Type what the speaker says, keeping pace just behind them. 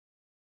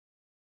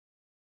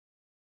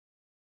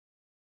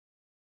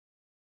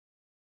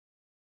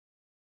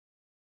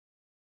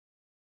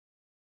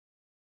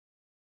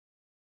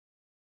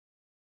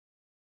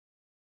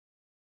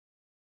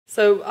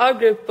So our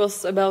group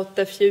was about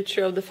the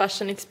future of the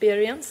fashion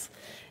experience,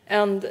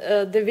 and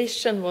the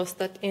vision was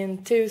that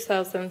in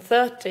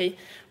 2030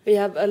 we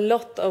have a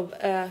lot of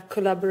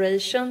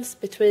collaborations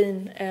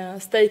between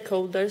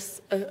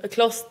stakeholders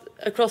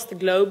across the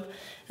globe,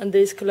 and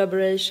these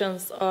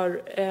collaborations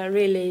are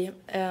really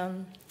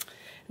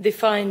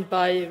defined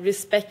by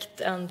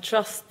respect and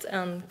trust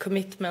and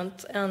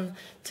commitment, and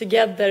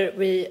together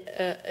we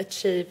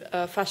achieve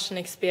a fashion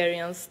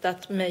experience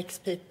that makes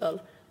people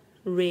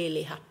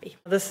really happy.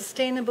 The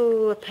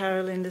sustainable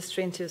apparel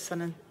industry in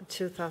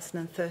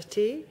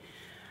 2030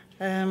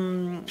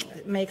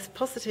 makes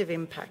positive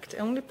impact,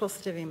 only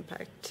positive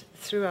impact,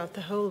 throughout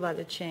the whole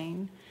value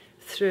chain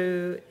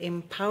through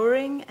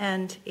empowering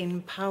and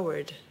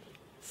empowered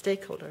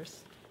stakeholders.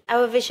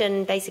 Our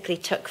vision basically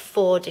took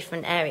 4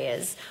 different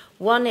areas.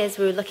 One is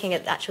we were looking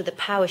at the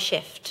power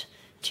shift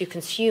to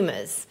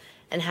consumers,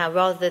 and how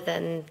rather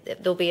than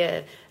there'll be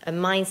a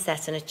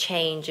mindset and a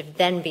change of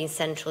them being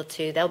central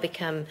to,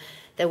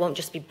 there won't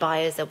just be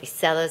buyers, there'll be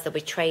sellers, there'll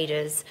be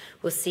traders.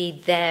 We'll see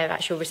their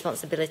actual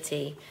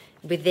responsibility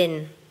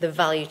within the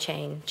value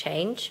chain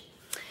change.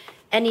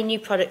 Any new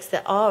products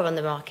that are on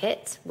the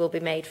market will be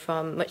made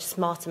from much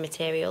smarter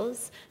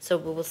materials, so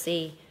we will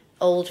see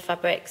old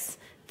fabrics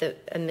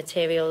and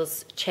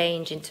materials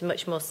change into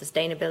much more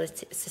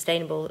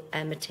sustainable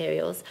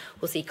materials.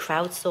 We'll see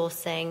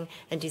crowdsourcing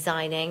and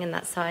designing on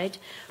that side.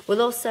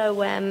 We'll also,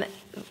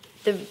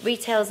 the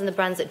retailers and the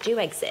brands that do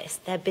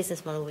exist, their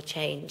business model will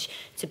change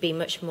to be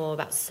much more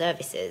about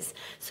services.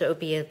 So it will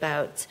be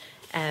about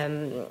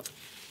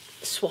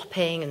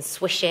swapping and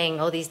swishing,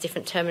 all these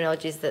different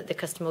terminologies that the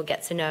customer will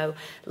get to know,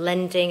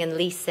 lending and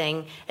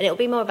leasing, and it will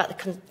be more about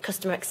the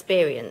customer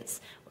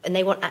experience, and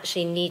they won't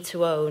actually need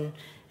to own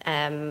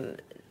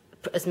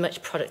as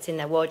much product in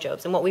their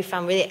wardrobes. And what we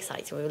found really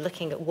exciting, we were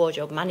looking at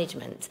wardrobe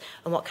management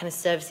and what kind of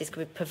services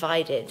could be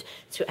provided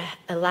to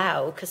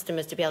allow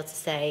customers to be able to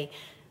say,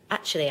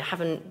 actually, I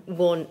haven't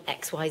worn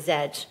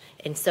XYZ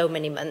in so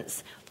many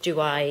months.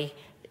 Do I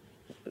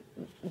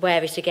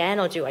wear it again,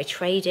 or do I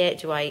trade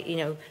it? Do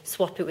I,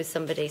 swap it with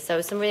somebody?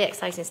 So some really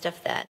exciting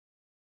stuff there.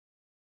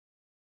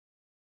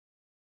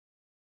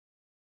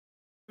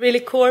 Really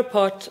core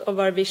part of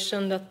our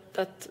vision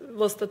that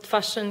was that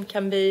fashion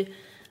can be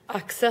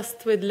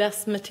accessed with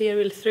less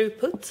material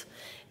throughput,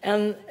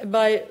 and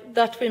by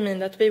that we mean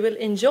that we will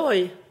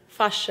enjoy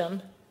fashion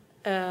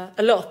a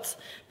lot,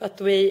 but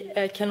we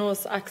can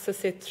also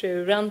access it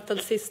through rental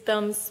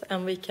systems,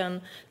 and we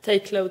can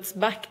take clothes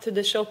back to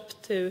the shop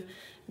to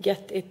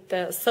get it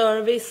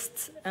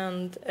serviced,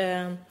 and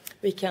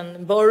we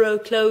can borrow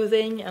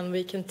clothing, and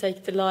we can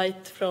take the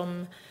light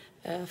from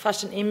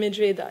fashion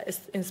imagery that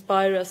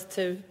inspire us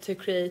to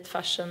create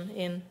fashion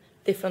in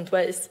different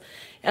ways.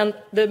 And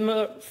at the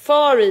more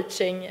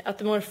far-reaching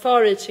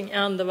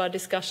end of our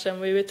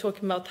discussion, we were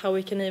talking about how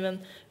we can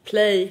even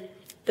play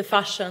the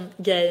fashion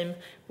game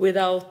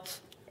without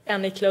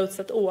any clothes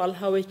at all,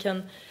 how we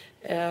can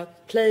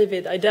play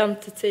with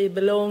identity,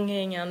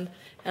 belonging,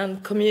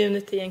 and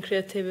community and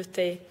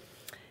creativity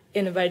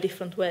in a very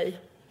different way.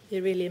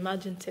 We're really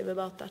imaginative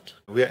about that.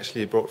 We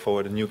actually brought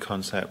forward a new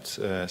concept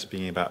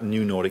speaking about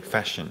new Nordic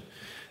fashion,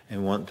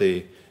 and want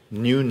the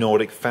new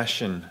Nordic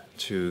fashion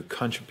to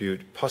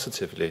contribute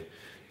positively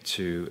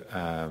to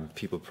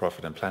people,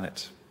 profit and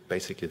planet.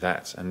 Basically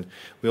that. And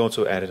we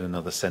also added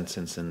another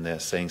sentence in there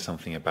saying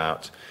something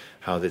about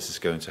how this is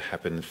going to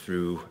happen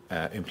through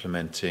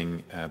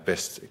implementing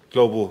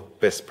global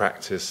best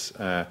practice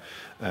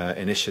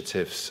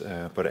initiatives,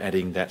 but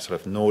adding that sort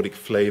of Nordic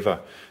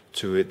flavor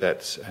to it,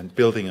 and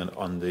building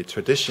on the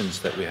traditions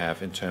that we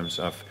have in terms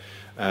of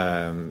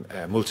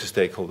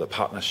multi-stakeholder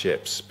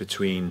partnerships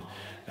between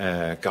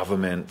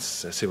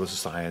governments, civil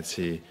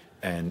society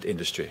and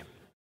industry.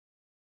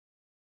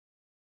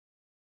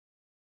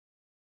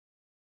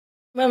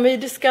 When we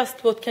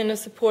discussed what kind of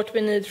support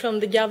we need from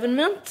the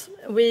government,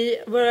 we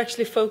were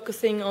actually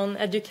focusing on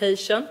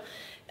education,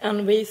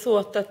 and we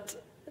thought that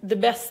the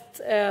best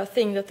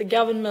thing that the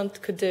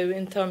government could do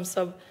in terms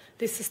of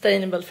the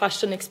sustainable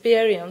fashion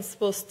experience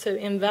was to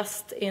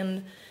invest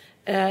in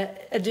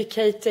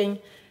educating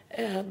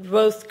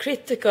both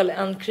critical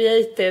and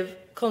creative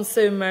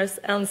consumers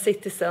and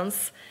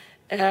citizens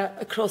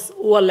across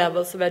all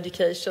levels of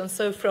education,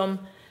 so from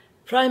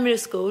primary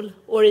school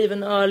or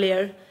even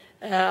earlier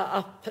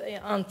up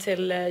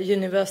until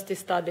university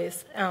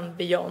studies and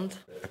beyond.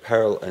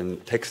 Apparel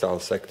and textile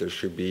sectors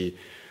should be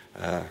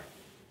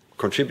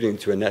contributing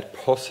to a net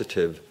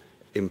positive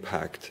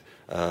impact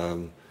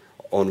on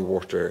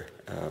water,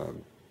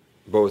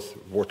 both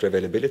water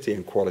availability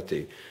and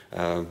quality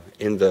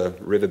in the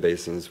river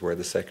basins where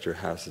the sector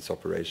has its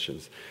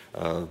operations,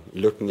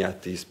 looking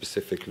at the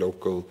specific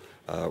local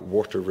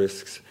water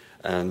risks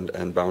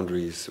and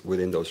boundaries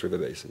within those river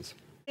basins.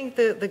 I think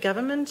the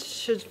government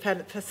should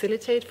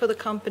facilitate for the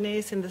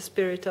companies in the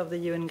spirit of the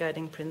UN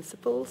guiding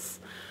principles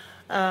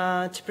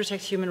to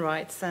protect human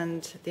rights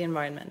and the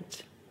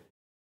environment.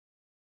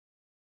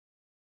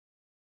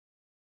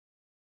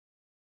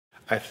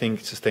 I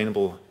think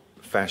sustainable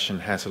fashion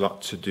has a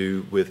lot to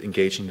do with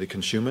engaging the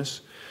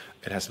consumers,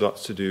 It has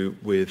lots to do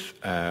with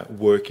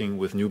working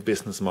with new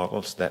business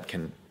models that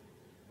can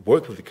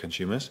work with the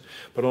consumers,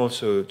 but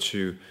also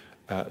to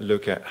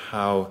look at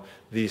how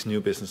these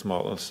new business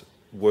models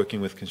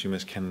working with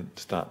consumers can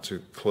start to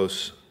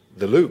close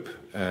the loop.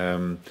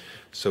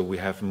 So we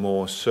have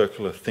more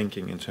circular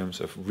thinking in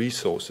terms of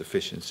resource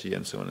efficiency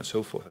and so on and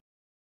so forth.